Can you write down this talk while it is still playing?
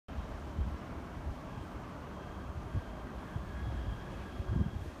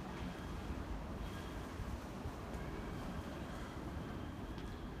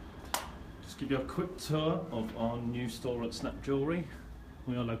Give you a quick tour of our new store at Snap Jewellery.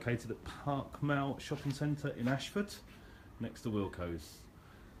 We are located at Park Mall Shopping Centre in Ashford, next to Wilko's.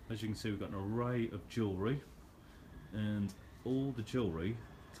 As you can see, we've got an array of jewellery, and all the jewellery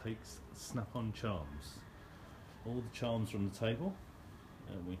takes snap-on charms. All the charms are on the table,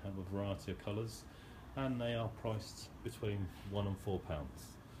 and we have a variety of colours, and they are priced between £1 and £4.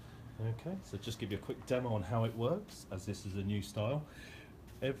 Okay, so just give you a quick demo on how it works, as this is a new style.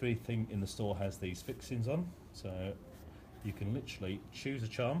 Everything in the store has these fixings on, so you can literally choose a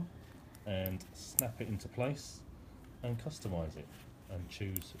charm and snap it into place and customise it and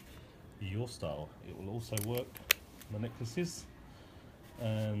choose your style. It will also work on the necklaces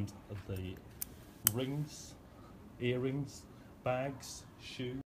and the rings, earrings, bags, shoes.